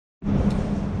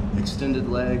extended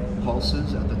leg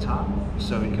pulses at the top.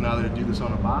 So you can either do this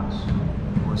on a box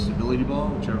or a stability ball,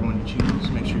 whichever one you choose.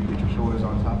 Make sure you get your shoulders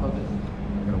on top of it.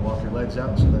 You're gonna walk your legs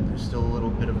out so that there's still a little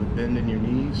bit of a bend in your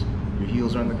knees. Your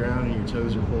heels are on the ground and your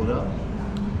toes are pulled up.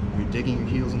 You're digging your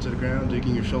heels into the ground,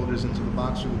 digging your shoulders into the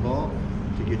box or the ball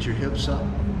to get your hips up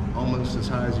almost as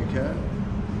high as you can.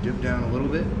 You dip down a little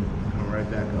bit, come right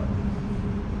back up.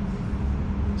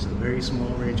 It's a very small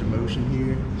range of motion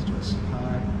here. It's just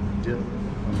high, dip,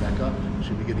 come back up.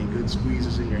 Should be getting good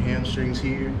squeezes in your hamstrings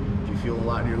here. If you feel a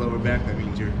lot in your lower back, that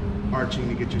means you're arching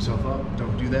to get yourself up.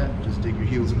 Don't do that. Just dig your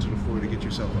heels into the floor to get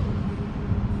yourself up.